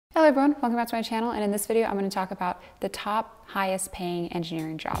everyone, welcome back to my channel, and in this video I'm going to talk about the top highest paying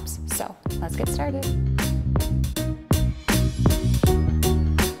engineering jobs. So let's get started.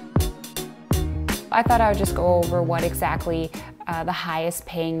 I thought I would just go over what exactly the highest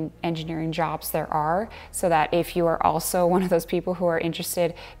paying engineering jobs there are, so that if you are also one of those people who are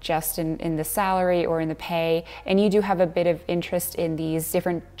interested just in the salary or in the pay, and you do have a bit of interest in these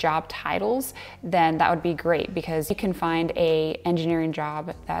different job titles, then that would be great because you can find an engineering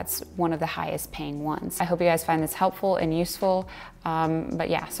job that's one of the highest paying ones. I hope you guys find this helpful and useful. But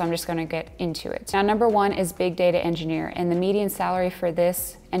yeah, so I'm just going to get into it. Now, number one is big data engineer, and the median salary for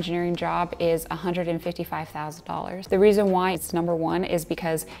this engineering job is $155,000. The reason why it's number one is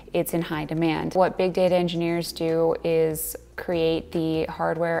because it's in high demand. What big data engineers do is create the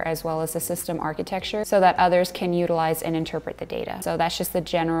hardware as well as the system architecture so that others can utilize and interpret the data. So that's just the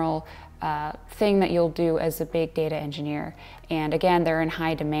general thing that you'll do as a big data engineer. And again, they're in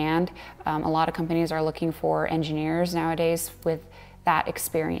high demand. A lot of companies are looking for engineers nowadays with that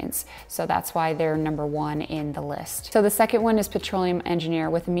experience. So that's why they're number one in the list. So the second one is petroleum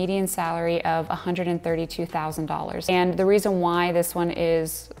engineer with a median salary of $132,000. And the reason why this one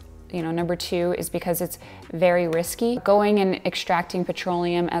is number two is because it's very risky. Going and extracting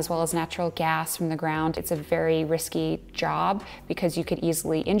petroleum as well as natural gas from the ground, it's a very risky job because you could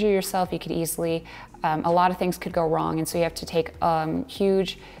easily injure yourself, you could easily, a lot of things could go wrong, and so you have to take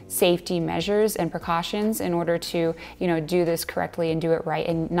huge safety measures and precautions in order to do this correctly and do it right.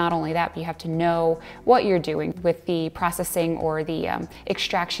 And not only that, but you have to know what you're doing with the processing or the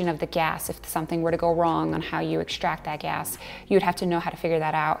extraction of the gas. If something were to go wrong on how you extract that gas, you would have to know how to figure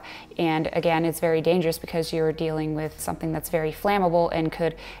that out. And again, it's very dangerous because you're dealing with something that's very flammable and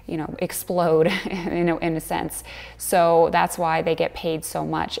could explode in a sense. So that's why they get paid so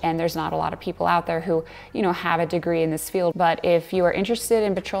much, and there's not a lot of people out there who have a degree in this field. But if you are interested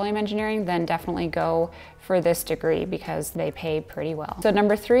in petroleum engineering, then definitely go for this degree because they pay pretty well. So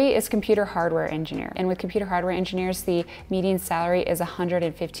number three is computer hardware engineer. And with computer hardware engineers, the median salary is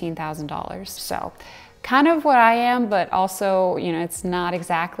 $115,000. So kind of what I am, but also, it's not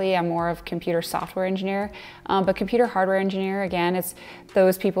exactly. I'm more of computer software engineer. But computer hardware engineer, again, it's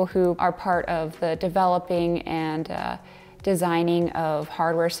those people who are part of the developing and designing of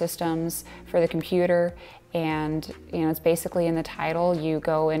hardware systems for the computer. And it's basically in the title. You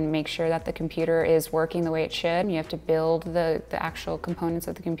go and make sure that the computer is working the way it should. You have to build the actual components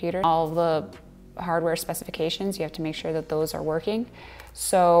of the computer. All the hardware specifications, you have to make sure that those are working.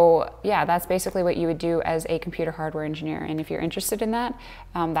 So yeah, that's basically what you would do as a computer hardware engineer. And if you're interested in that,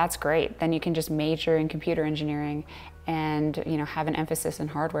 that's great. Then you can just major in computer engineering and have an emphasis in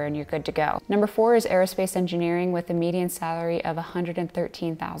hardware, and you're good to go. Number four is aerospace engineering with a median salary of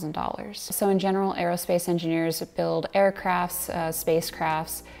 $113,000. So in general, aerospace engineers build aircrafts,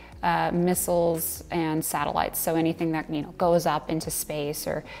 spacecrafts, missiles, and satellites. So anything that goes up into space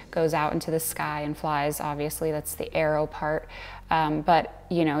or goes out into the sky and flies, obviously that's the aero part. But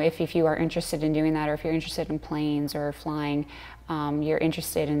if you are interested in doing that, or if you're interested in planes or flying, you're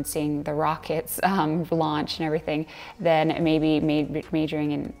interested in seeing the rockets launch and everything, then maybe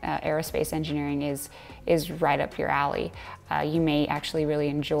majoring in aerospace engineering is right up your alley. You may actually really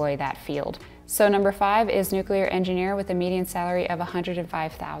enjoy that field. So number five is nuclear engineer with a median salary of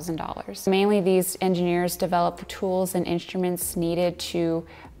 $105,000. Mainly these engineers develop the tools and instruments needed to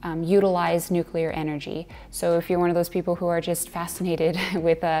utilize nuclear energy. So if you're one of those people who are just fascinated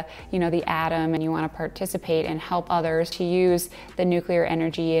with the atom, and you want to participate and help others to use the nuclear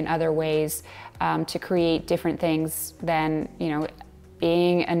energy in other ways to create different things, then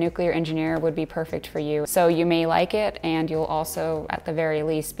being a nuclear engineer would be perfect for you. So you may like it, and you'll also, at the very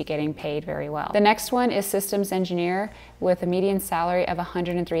least, be getting paid very well. The next one is systems engineer with a median salary of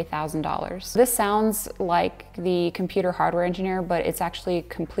 $103,000. This sounds like the computer hardware engineer, but it's actually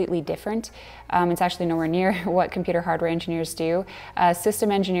completely different. It's actually nowhere near what computer hardware engineers do.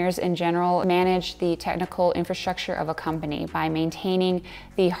 System engineers in general manage the technical infrastructure of a company by maintaining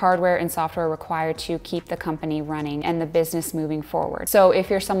the hardware and software required to keep the company running and the business moving forward. So if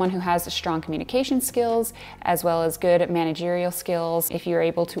you're someone who has strong communication skills as well as good managerial skills, if you're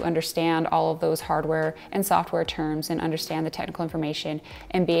able to understand all of those hardware and software terms and understand the technical information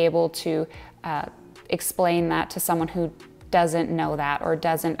and be able to explain that to someone who doesn't know that or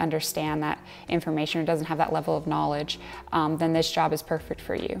doesn't understand that information or doesn't have that level of knowledge, then this job is perfect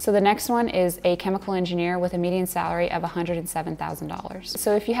for you. So the next one is a chemical engineer with a median salary of $107,000.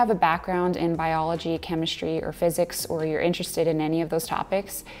 So if you have a background in biology, chemistry, or physics, or you're interested in any of those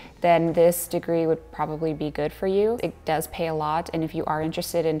topics, then this degree would probably be good for you. It does pay a lot, and if you are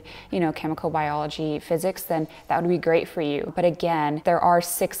interested in, chemical biology, physics, then that would be great for you. But again, there are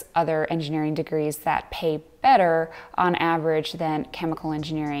 6 other engineering degrees that pay better on average than chemical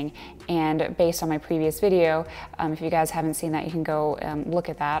engineering. And based on my previous video, if you guys haven't seen that, you can go look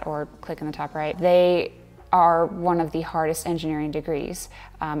at that or click in the top right. They are one of the hardest engineering degrees.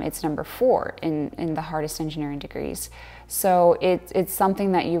 It's number 4 in the hardest engineering degrees. So it's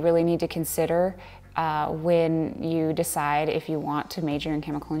something that you really need to consider when you decide if you want to major in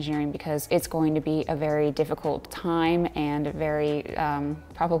chemical engineering, because it's going to be a very difficult time and very,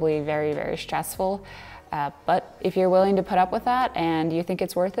 probably very, very stressful. But if you're willing to put up with that and you think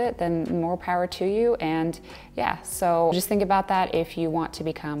it's worth it, then more power to you. And yeah, so just think about that if you want to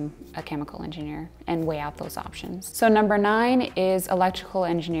become a chemical engineer and weigh out those options. So number 9 is electrical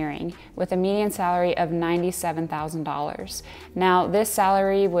engineering with a median salary of $97,000. Now this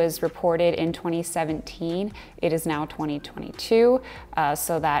salary was reported in 2017. It is now 2022,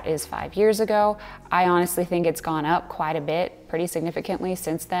 so that is 5 years ago. I honestly think it's gone up quite a bit, pretty significantly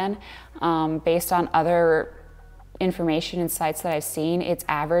since then. Based on other information and sites that I've seen, it's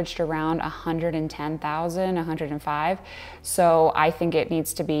averaged around 110,000, 105. So I think it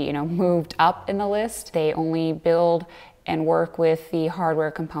needs to be, moved up in the list. They only build and work with the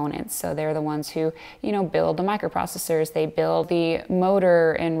hardware components. So they're the ones who, build the microprocessors, they build the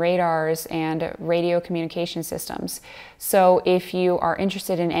motor and radars and radio communication systems. So if you are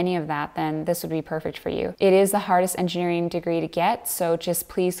interested in any of that, then this would be perfect for you. It is the hardest engineering degree to get, so just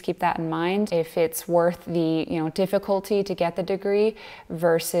please keep that in mind. If it's worth the, difficulty to get the degree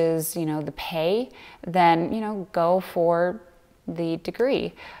versus, the pay, then, go for the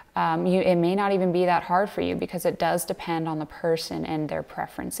degree. It may not even be that hard for you because it does depend on the person and their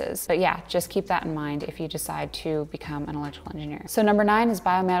preferences. But yeah, just keep that in mind if you decide to become an electrical engineer. So number 9 is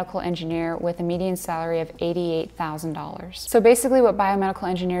biomedical engineer with a median salary of $88,000. So basically what biomedical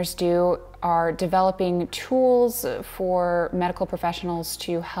engineers do are developing tools for medical professionals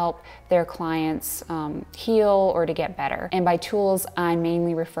to help their clients heal or to get better. And by tools, I'm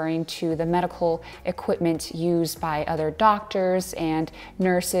mainly referring to the medical equipment used by other doctors and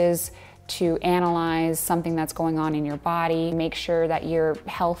nurses to analyze something that's going on in your body, make sure that you're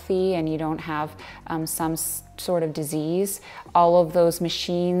healthy and you don't have some sort of disease. All of those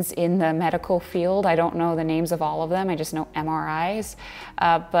machines in the medical field, I don't know the names of all of them, I just know MRIs,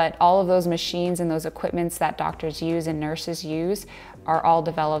 but all of those machines and those equipments that doctors use and nurses use are all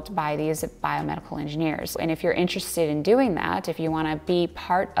developed by these biomedical engineers. And if you're interested in doing that, if you want to be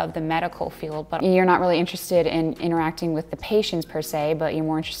part of the medical field, but you're not really interested in interacting with the patients per se, but you're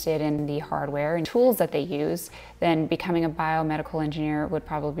more interested in the hardware and tools that they use, then becoming a biomedical engineer would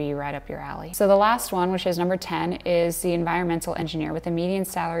probably be right up your alley. So the last one, which is number 10, is the environmental engineer with a median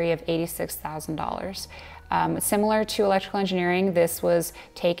salary of $86,000. Similar to electrical engineering, this was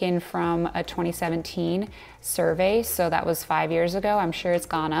taken from a 2017 survey, so that was 5 years ago. I'm sure it's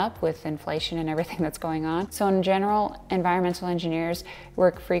gone up with inflation and everything that's going on. So in general, environmental engineers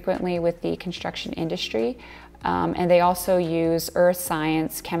work frequently with the construction industry, and they also use earth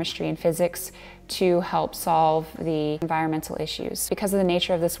science, chemistry, and physics to help solve the environmental issues. Because of the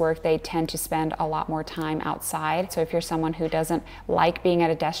nature of this work, they tend to spend a lot more time outside. So if you're someone who doesn't like being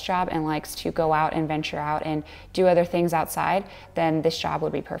at a desk job and likes to go out and venture out and do other things outside, then this job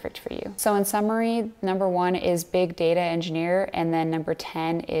would be perfect for you. So in summary, number 1 is big data engineer, and then number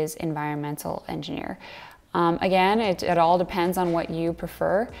 10 is environmental engineer. Again, it all depends on what you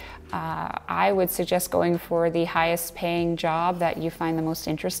prefer. I would suggest going for the highest paying job that you find the most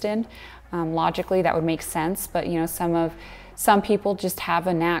interest in. Logically, that would make sense, but some people just have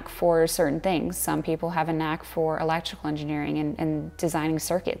a knack for certain things. Some people have a knack for electrical engineering and designing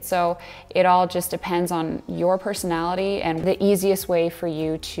circuits. So it all just depends on your personality and the easiest way for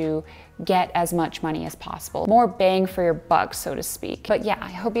you to get as much money as possible. More bang for your buck, so to speak. But yeah, I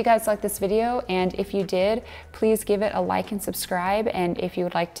hope you guys liked this video, and if you did, please give it a like and subscribe. And if you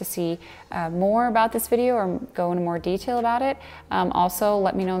would like to see more about this video or go into more detail about it, also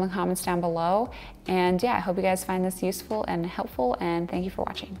let me know in the comments down below. And yeah, I hope you guys find this useful and helpful, and thank you for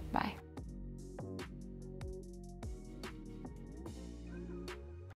watching. Bye.